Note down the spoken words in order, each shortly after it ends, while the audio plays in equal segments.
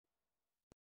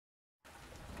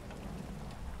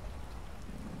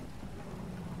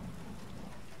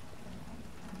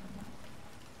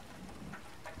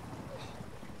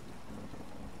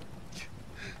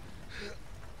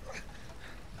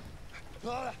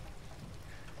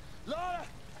Lara!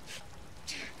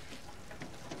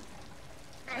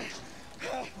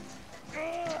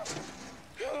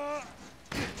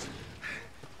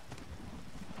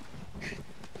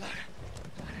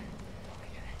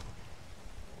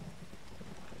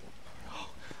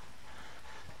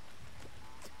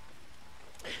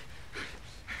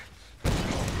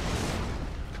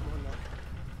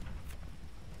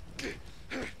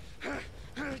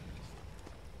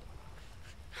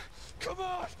 Come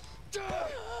on!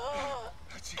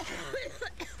 That's it.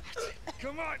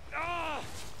 Come on!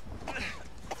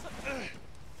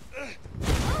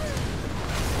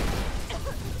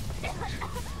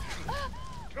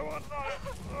 Come on,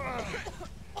 Lara!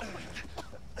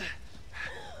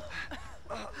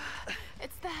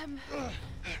 It's them.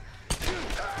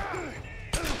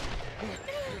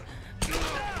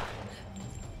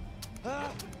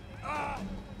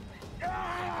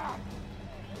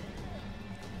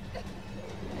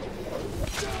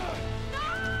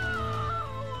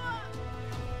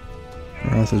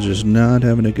 Roth is just not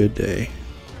having a good day.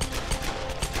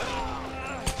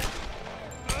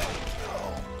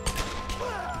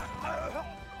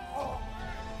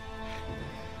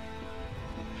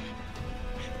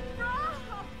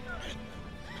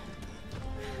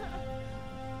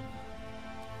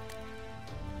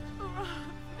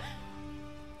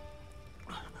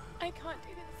 I can't do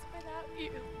this without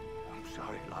you. I'm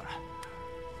sorry, Lara.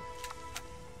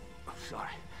 I'm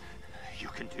sorry. You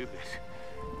can do this.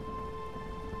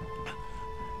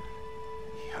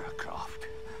 You're a Croft.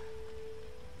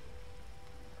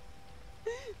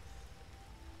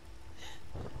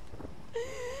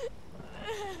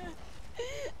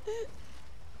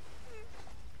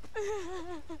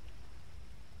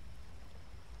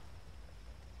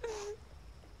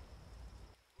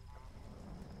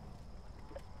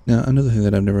 Now, another thing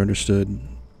that I've never understood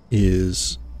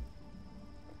is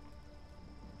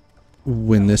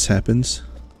when this happens,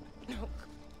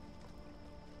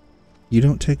 you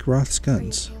don't take Roth's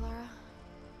guns.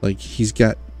 Like, he's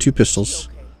got 2 pistols.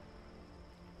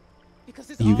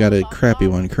 You got a crappy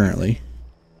one currently.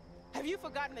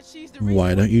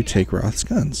 Why don't you take Roth's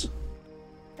guns?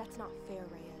 That's not fair,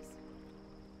 Reyes.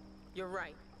 You're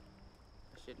right.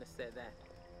 I shouldn't have said that.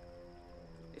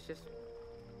 It's just...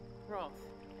 Roth.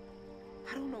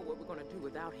 I don't know what we're gonna do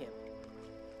without him.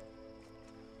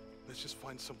 Let's just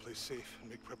find someplace safe and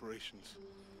make preparations.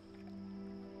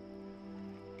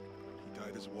 He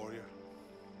died as a warrior.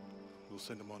 We'll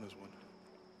send him on as one.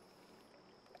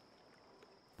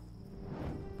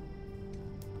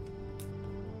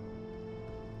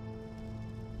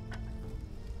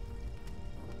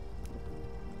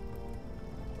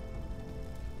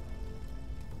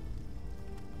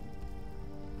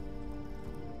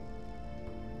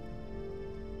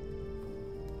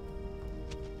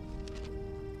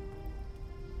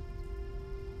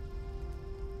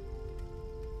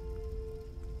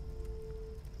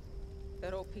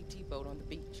 That old PT boat on the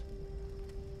beach.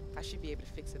 I should be able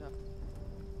to fix it up.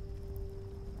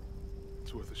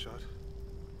 It's worth a shot.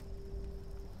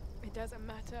 It doesn't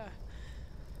matter.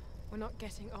 We're not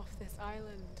getting off this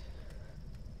island.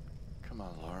 Come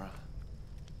on, Lara.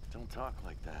 Don't talk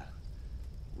like that.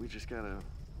 We just gotta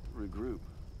regroup.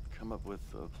 Come up with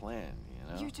a plan,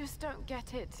 you know? You just don't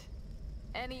get it.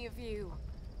 Any of you.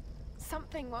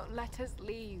 Something won't let us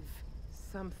leave.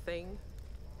 Something?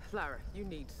 Lara, you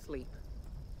need sleep.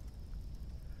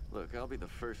 Look, I'll be the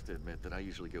first to admit that I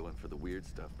usually go in for the weird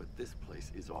stuff, but this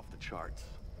place is off the charts.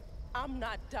 I'm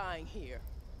not dying here.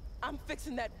 I'm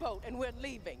fixing that boat and we're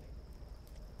leaving.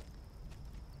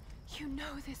 You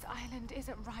know this island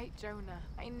isn't right, Jonah.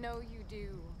 I know you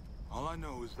do. All I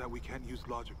know is that we can't use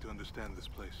logic to understand this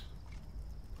place.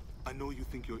 I know you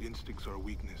think your instincts are a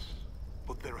weakness,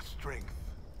 but they're a strength.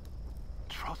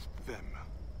 Trust them.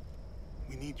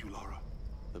 We need you, Lara.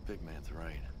 The big man's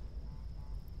right.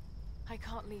 I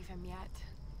can't leave him yet.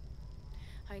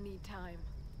 I need time.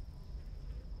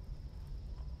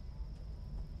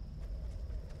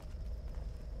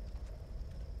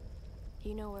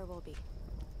 You know where we'll be.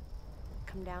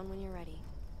 Come down when you're ready.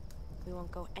 We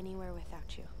won't go anywhere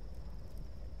without you.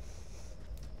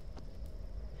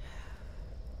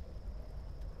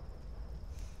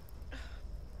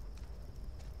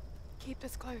 Keep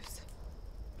us close.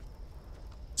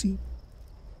 See,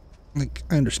 like,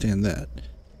 I understand that.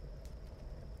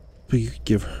 But you could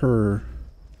give her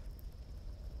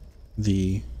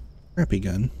the crappy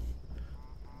gun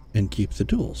and keep the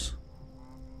duels.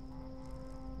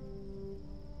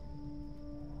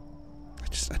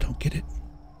 I don't get it.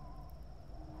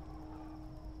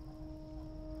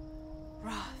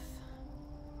 Roth,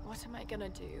 what am I gonna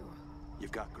do?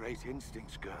 You've got great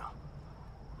instincts, girl.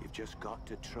 You've just got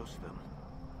to trust them.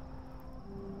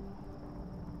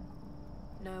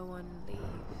 No one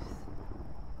leaves.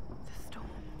 The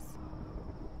storms.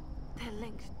 They're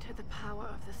linked to the power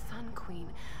of the Sun Queen.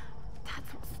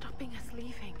 That's what's stopping us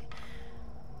leaving.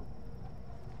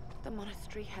 The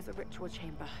monastery has a ritual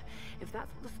chamber. If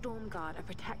that's what the Storm Guard are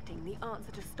protecting, the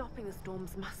answer to stopping the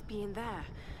storms must be in there.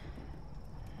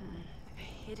 A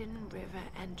hidden river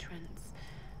entrance.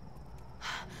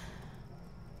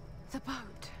 The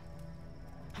boat.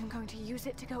 I'm going to use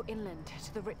it to go inland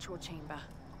to the ritual chamber.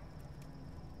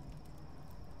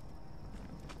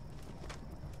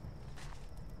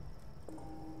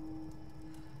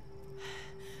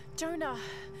 Jonah!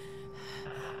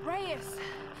 Reyes!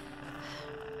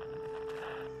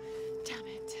 Damn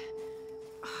it.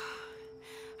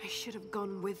 I should have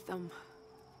gone with them.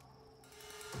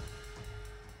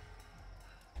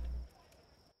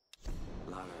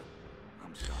 Lara,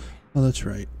 I'm sorry. Oh, that's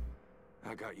right.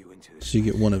 I got you into this. So you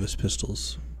get one of his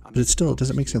pistols. But it still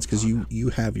doesn't make sense because you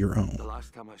have your own. The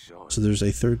last time I saw it, So there's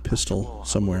a third pistol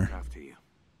somewhere. after you.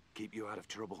 Keep you out of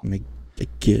trouble. And I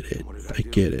get it. I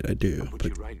get it. I do. Put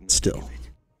But you right in the still. thick of it.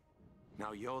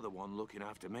 Now you're the one looking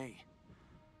after me.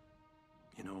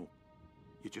 You know,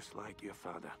 you're just like your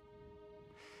father.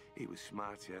 He was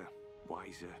smarter,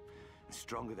 wiser, and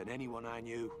stronger than anyone I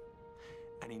knew.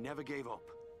 And he never gave up,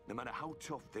 no matter how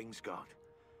tough things got.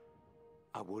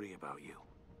 I worry about you.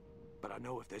 But I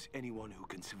know if there's anyone who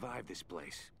can survive this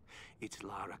place, it's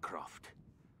Lara Croft.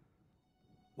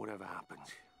 Whatever happens,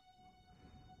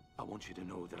 I want you to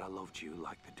know that I loved you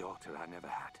like the daughter I never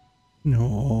had.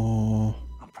 No.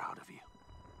 I'm proud of you.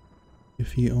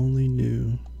 If he only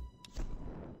knew.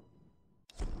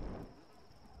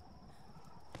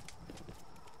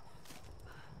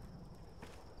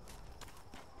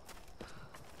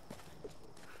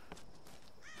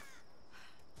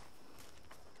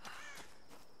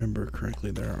 Remember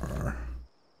correctly, there are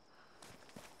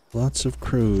lots of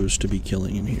crows to be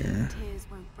killing in here. Tears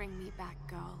won't bring me back,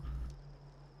 girl.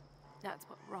 That's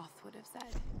what Roth would have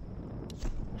said.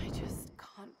 I just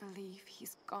can't believe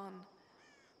he's gone.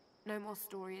 No more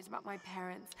stories about my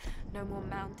parents. No more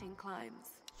mountain climbs.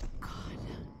 God,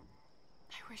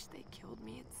 I wish they killed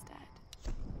me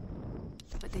instead.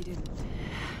 But they didn't.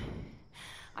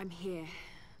 I'm here.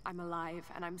 I'm alive,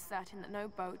 and I'm certain that no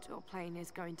boat or plane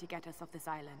is going to get us off this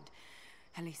island.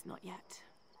 At least not yet.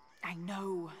 I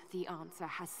know the answer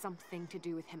has something to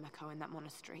do with Himiko and that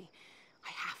monastery.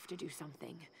 I have to do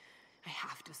something. I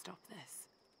have to stop this.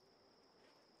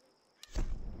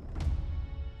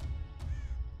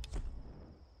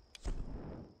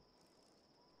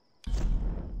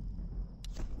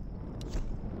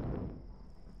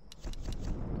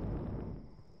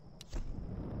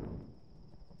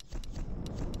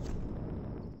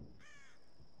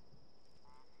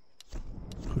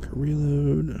 Quick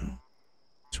reload.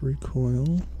 Let's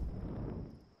recoil.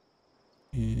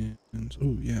 And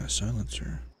oh yeah,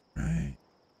 silencer. Right.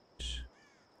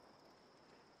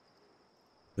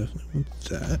 Definitely want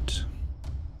that.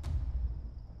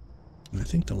 And I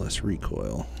think the less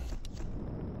recoil.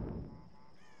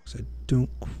 Because I don't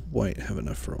quite have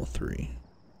enough for all three.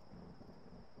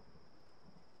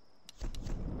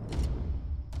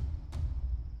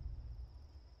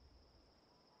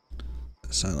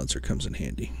 The silencer comes in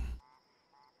handy.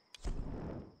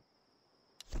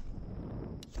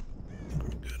 I think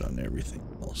we're good on everything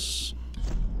else.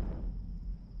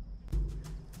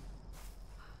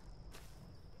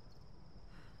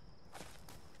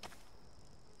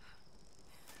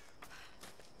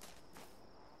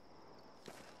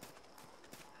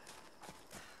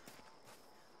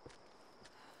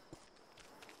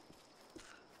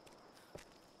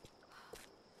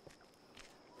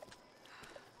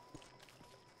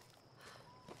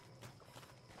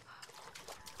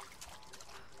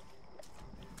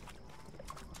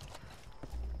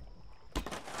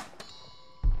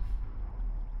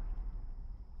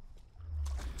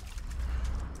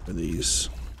 For these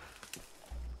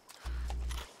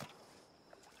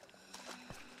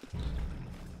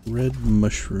red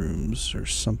mushrooms or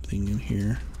something in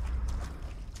here.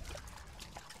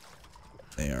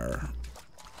 They are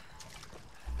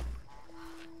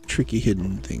tricky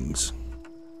hidden things.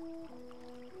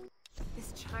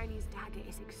 This Chinese dagger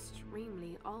is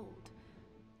extremely old.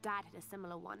 Dad had a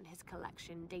similar one in his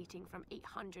collection dating from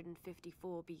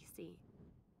 854 BC.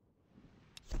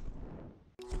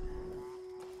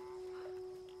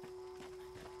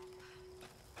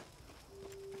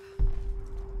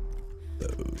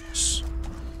 Those.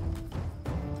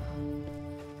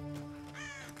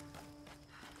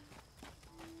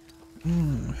 Oh,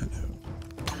 hello.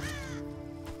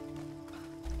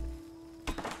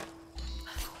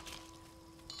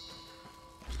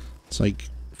 It's like,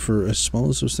 for as small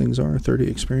as those things are,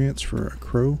 30 experience for a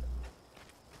crow.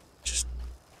 It's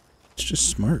just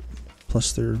smart.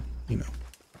 Plus they're, you know,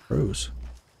 crows.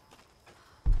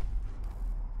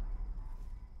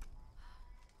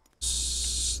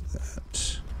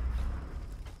 That.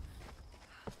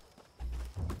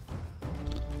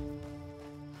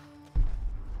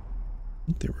 I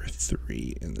think there were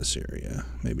 3 in this area.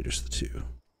 Maybe just the 2.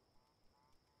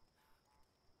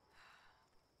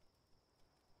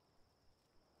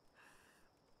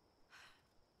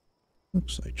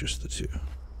 Looks like just the 2.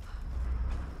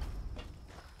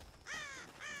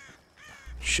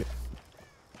 Shit.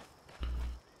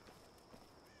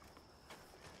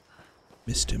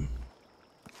 Missed him.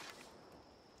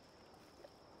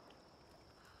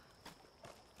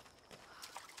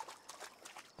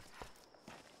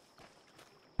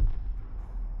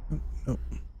 Oh, no.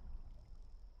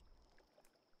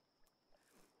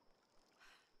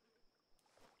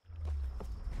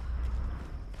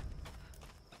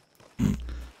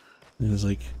 It was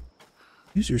like,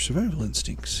 use your survival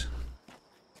instincts.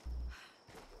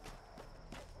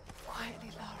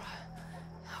 Quietly, Lara.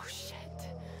 Oh, shit.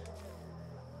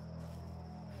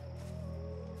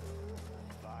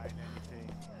 Find anything?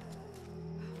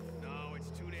 No, it's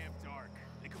too damn dark.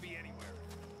 They could be anywhere.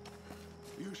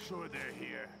 You sure they're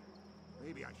here?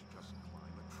 Maybe I should just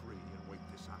climb a tree and wait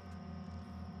this out.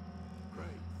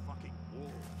 Great fucking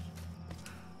wolves.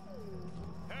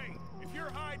 Hey, if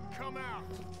you're hiding, come out.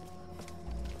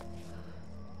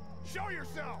 Show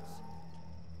yourselves!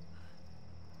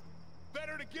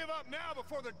 Better to give up now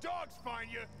before the dogs find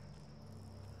you.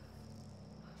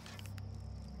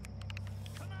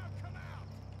 Come out, come out!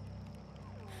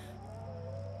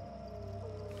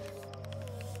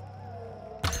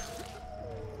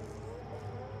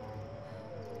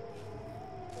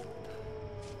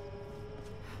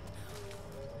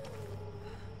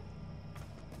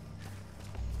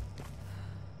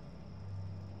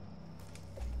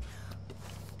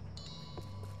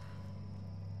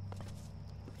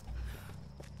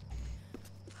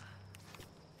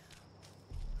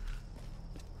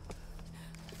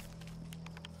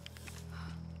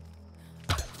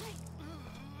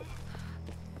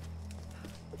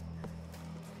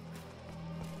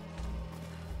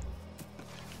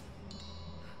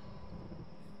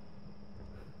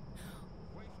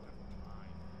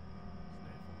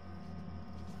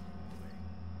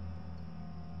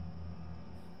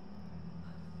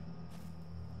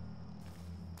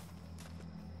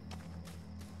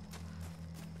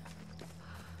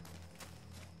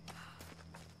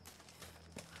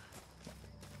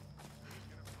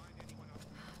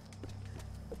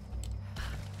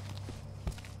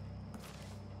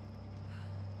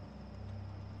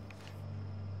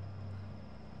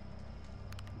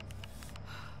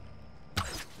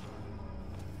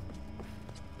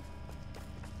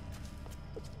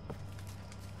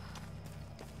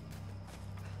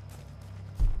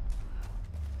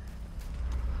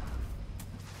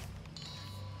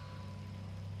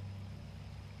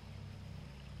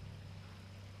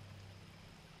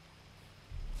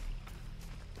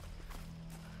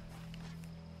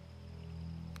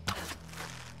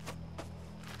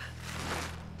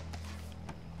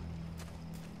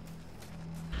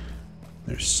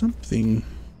 There's something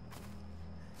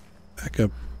back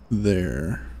up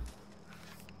there.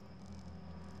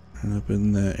 And up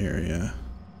in that area.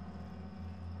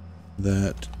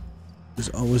 That is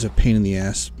always a pain in the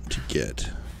ass to get.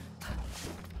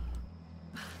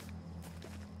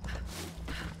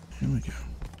 Here we go.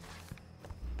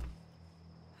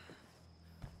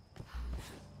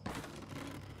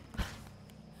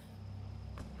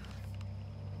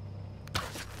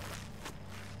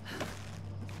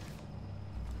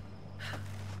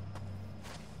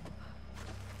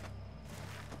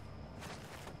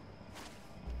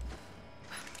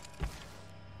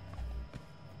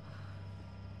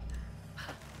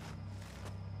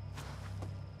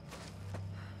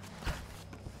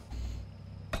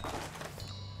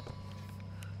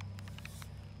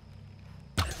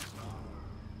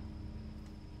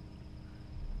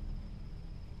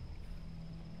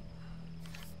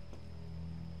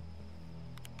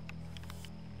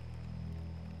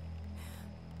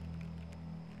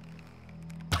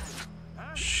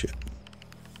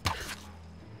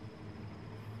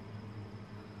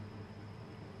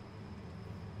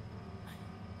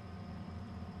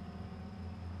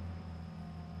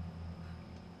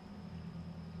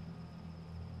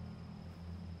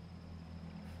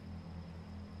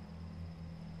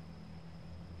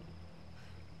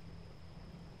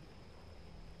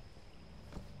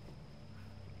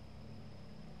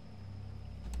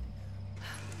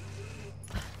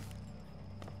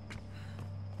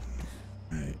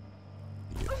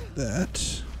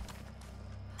 that.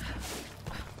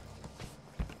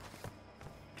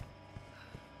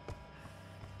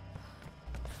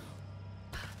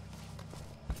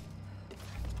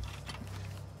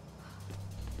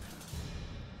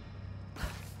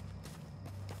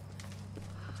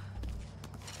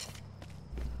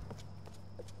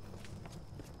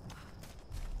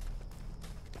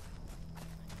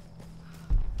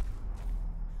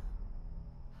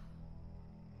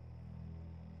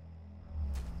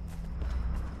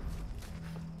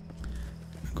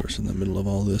 Of course, in the middle of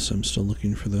all this, I'm still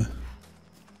looking for the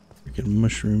freaking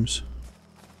mushrooms.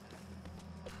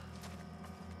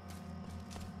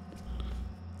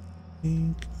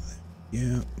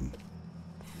 Yeah.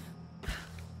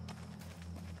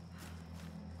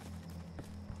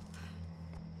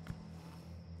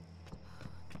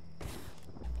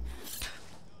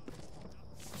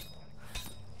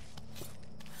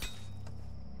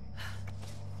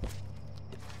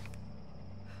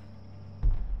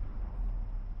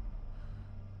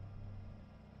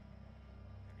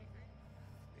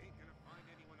 Ain't gonna find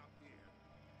anyone up here.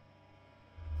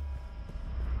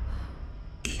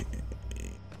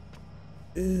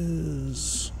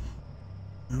 Is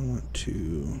I want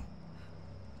to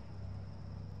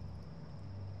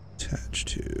attach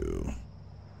to.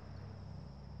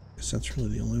 Guess that's really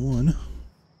the only one.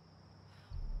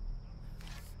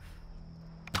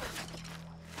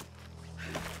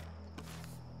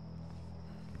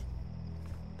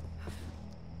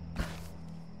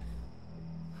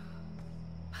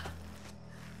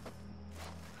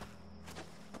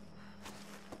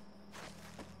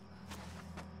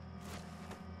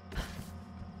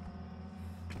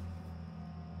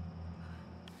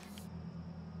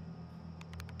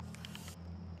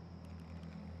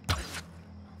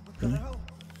 Really?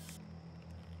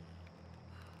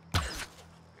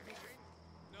 Anything?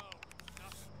 No,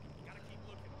 nothing. You gotta keep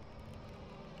looking.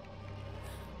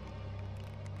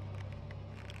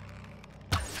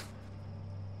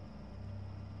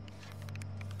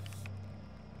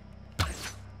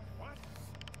 What?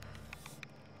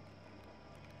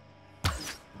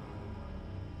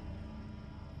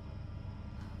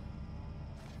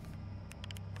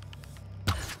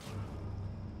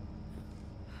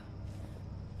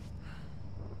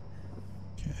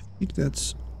 Okay, I think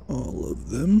that's all of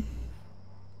them.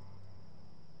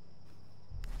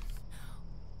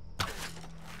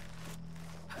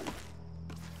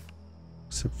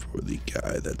 Except for the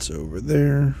guy that's over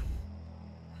there.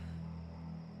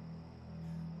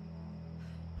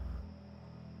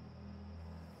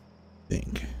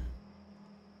 Think.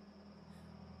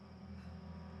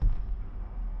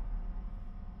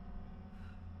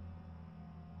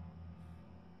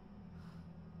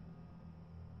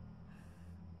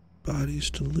 Bodies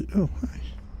to loot. Oh, hi.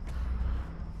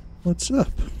 What's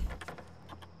up?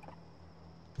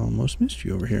 Almost missed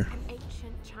you over here. An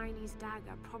ancient Chinese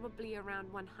dagger, probably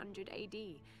around 100 AD.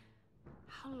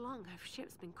 How long have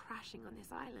ships been crashing on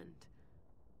this island?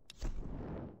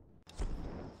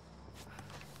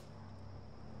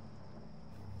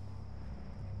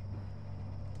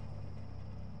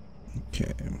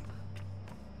 Okay.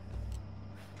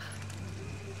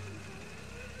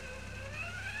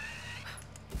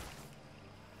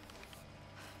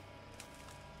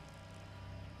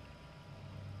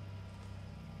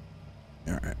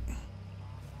 All right.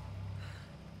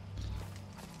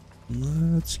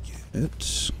 Let's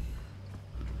get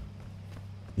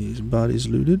these bodies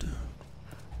looted.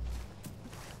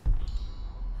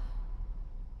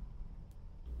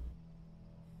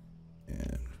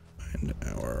 And find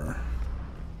our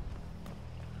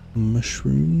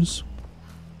mushrooms.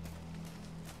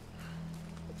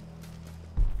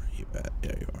 Where are you at?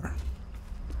 There you are.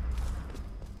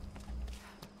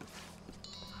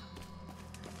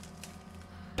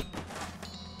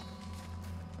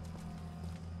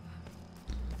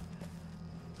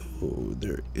 Oh,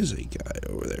 there is a guy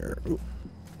over there. Oh,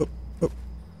 oh, oh.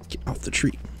 Get off the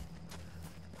tree.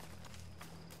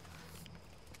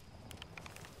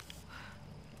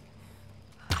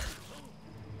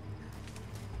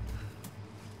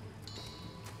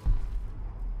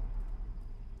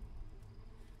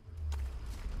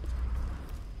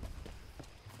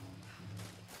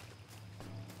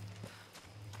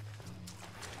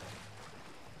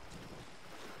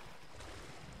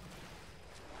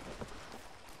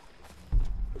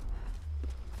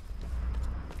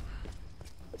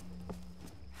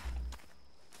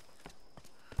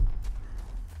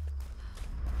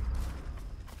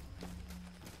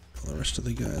 The rest of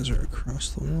the guys are across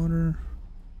the water.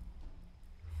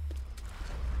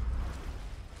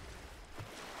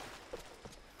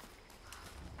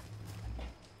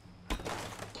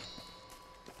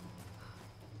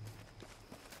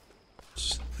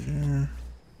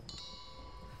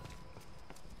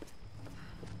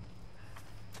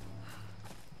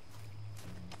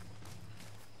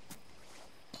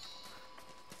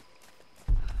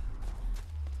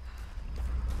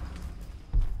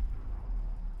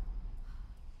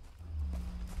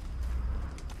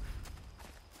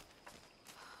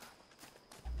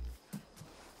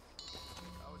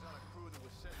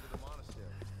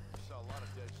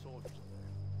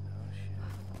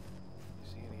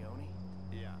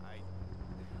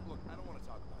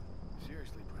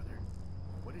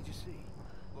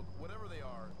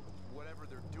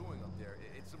 whatever they're doing up there,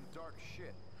 it's some dark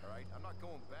shit, all right? I'm not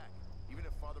going back, even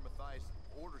if Father Matthias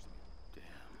orders me. Damn.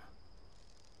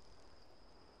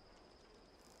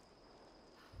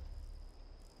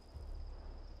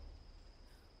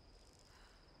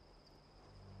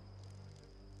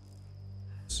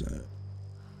 So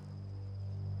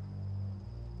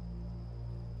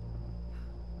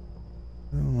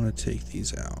I don't want to take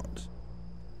these out.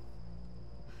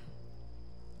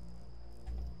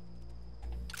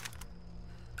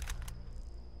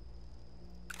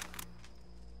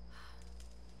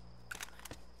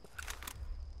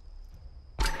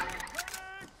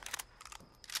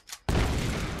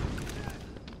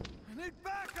 I need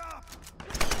backup!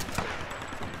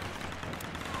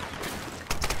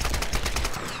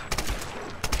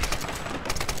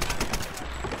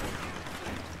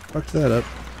 Fuck that up.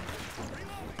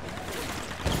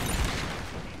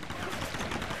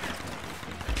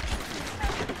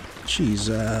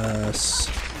 Jesus.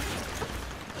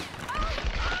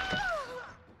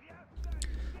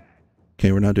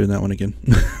 Okay, we're not doing that one again.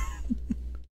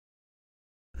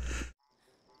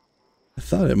 I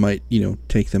thought it might, you know,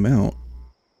 take them out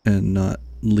and not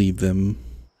leave them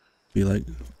be like,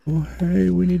 oh, hey,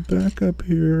 we need backup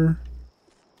here.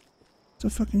 It's a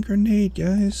fucking grenade,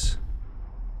 guys.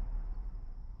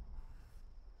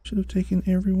 Should have taken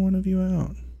every one of you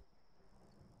out.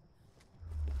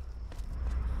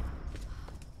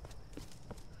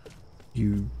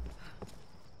 You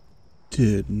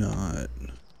did not.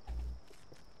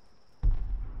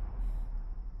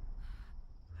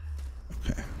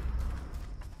 Okay.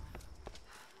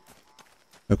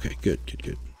 Okay, good.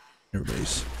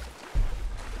 Everybody's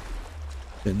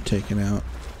been taken out.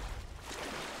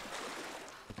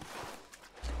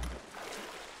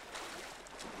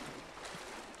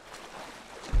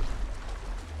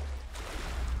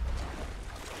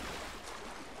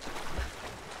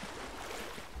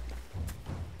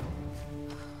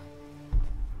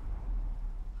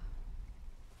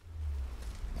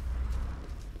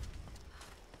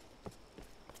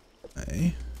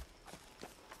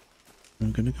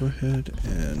 I'm gonna go ahead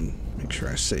and make sure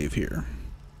I save here.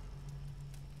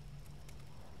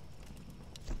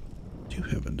 Do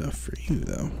have enough for you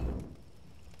though.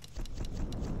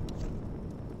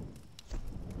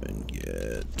 And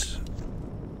get,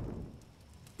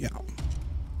 yeah.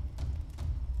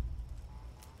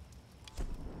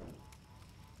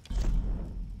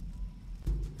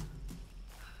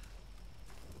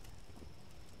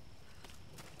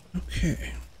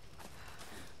 Okay.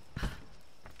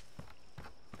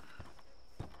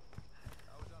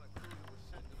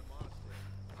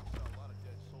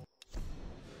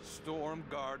 Storm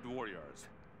Guard warriors,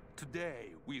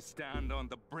 today we stand on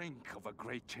the brink of a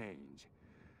great change.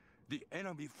 The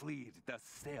enemy fleet that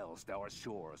sails our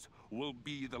shores will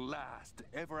be the last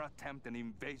ever attempt an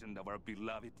invasion of our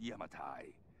beloved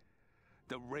Yamatai.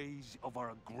 The rage of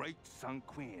our great Sun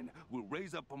Queen will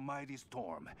raise up a mighty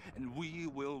storm, and we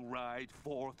will ride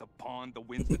forth upon the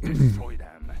winds to destroy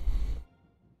them.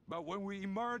 But when we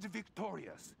emerge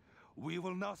victorious, we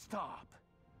will not stop.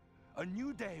 A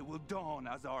new day will dawn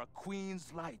as our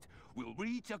Queen's light will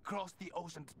reach across the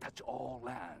ocean to touch all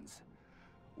lands.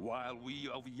 While we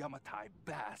of Yamatai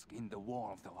bask in the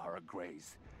warmth of her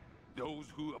grace, those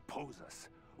who oppose us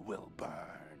will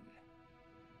burn.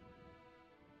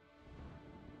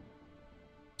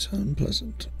 It's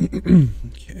unpleasant.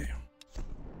 Okay.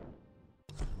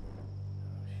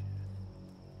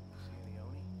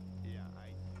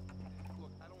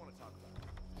 Look, I don't want to talk about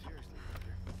it. Seriously,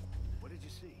 Victor. What did you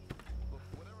see? Look,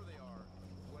 whatever they are,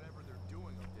 whatever they're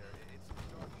doing up there, it's some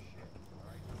dark shit, all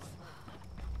right? I'm not going back,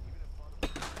 even if Father...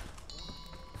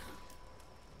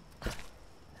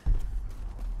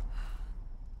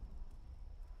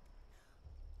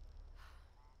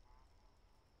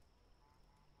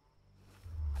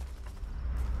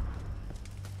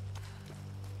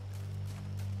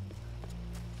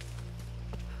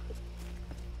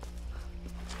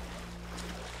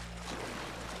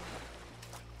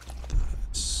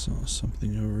 Saw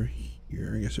something over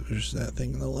here. I guess it was just that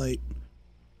thing in the light.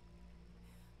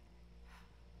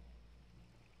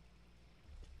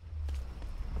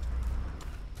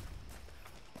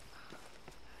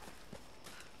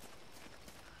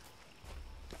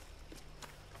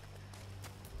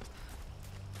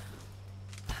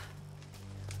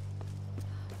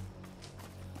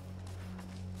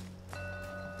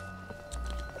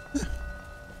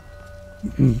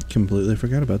 Completely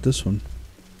forgot about this one.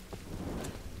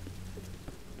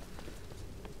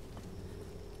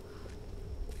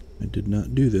 I did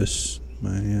not do this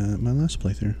my last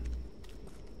playthrough.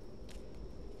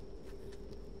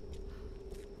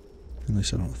 At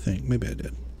least I don't think. Maybe I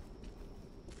did.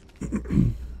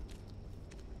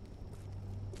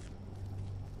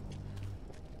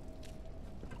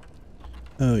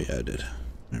 Oh yeah, I did.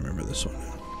 I remember this one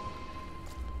now.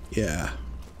 Yeah.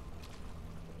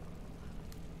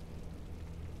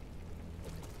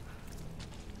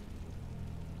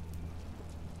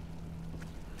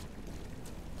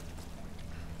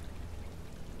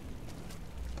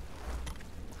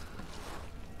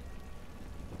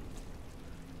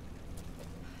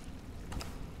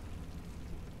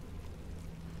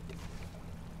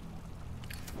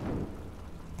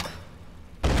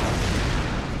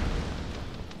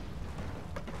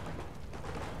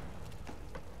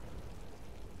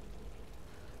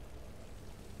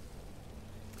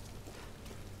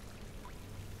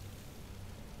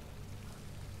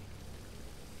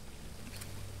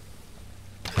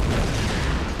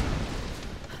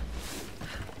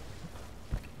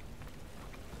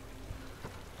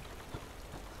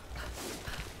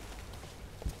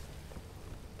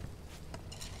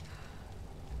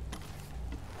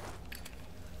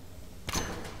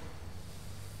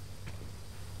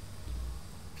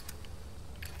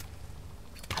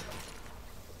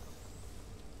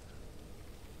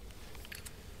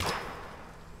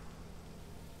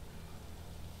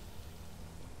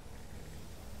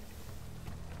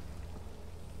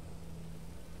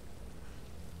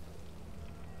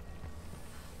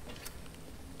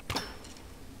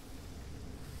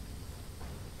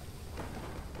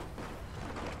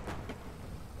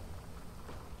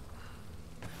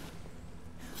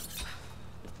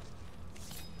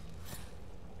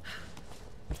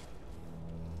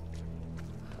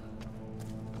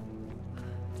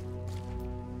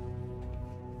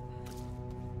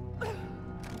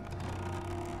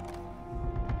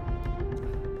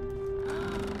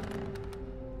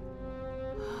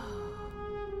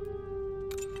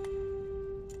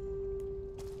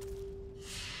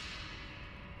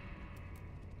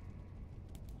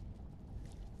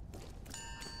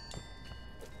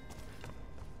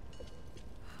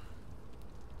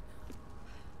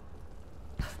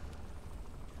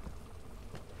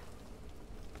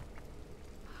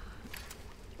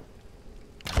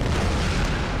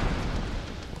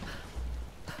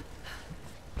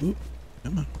 Oop,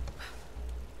 come on.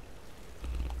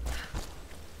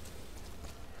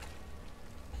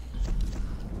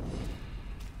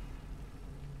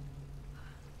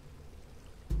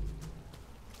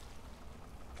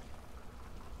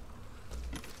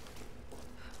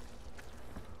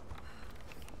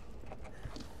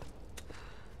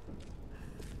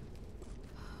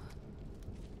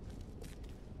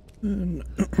 And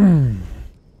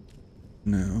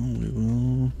now we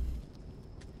will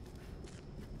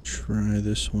try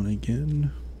this one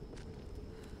again.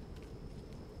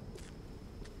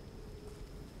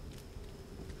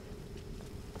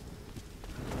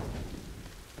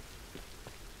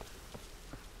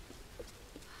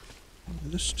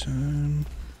 This time.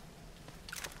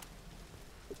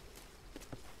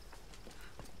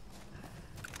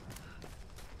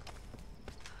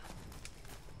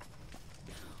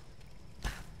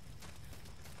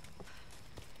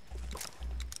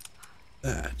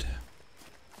 That.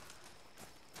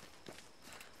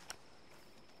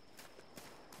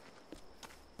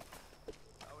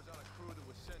 I was on a crew that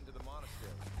was sent to the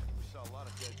monastery. We saw a lot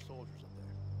of dead soldiers up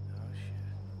there. Oh, shit.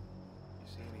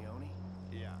 You see any Oni?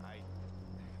 Yeah,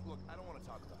 Look, I don't want to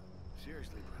talk about it.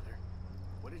 Seriously, brother.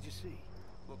 What did you see?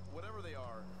 Look, whatever they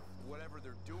are, whatever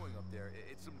they're doing up there,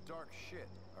 it's some dark shit,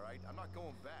 all right? I'm not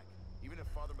going back, even if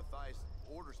Father Matthias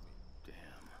orders me. Damn.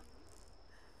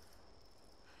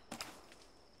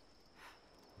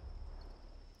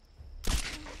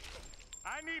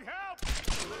 I need help!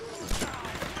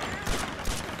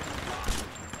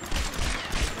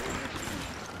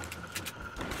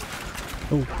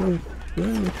 Oh.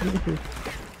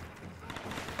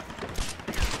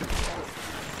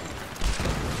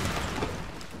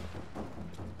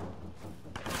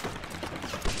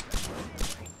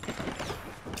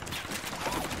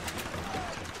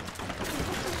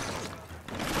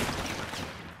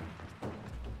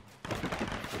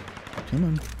 Come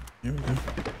on. Here we go.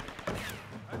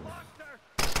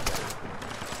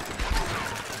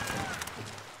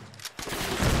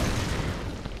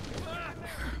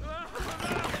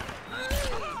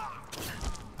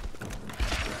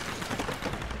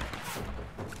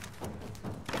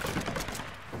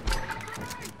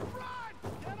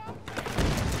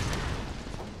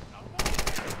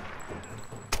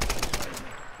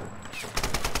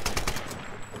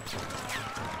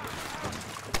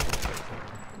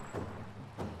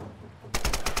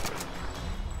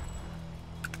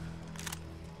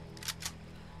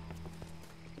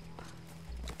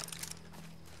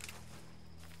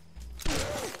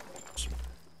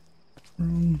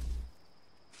 Wrong.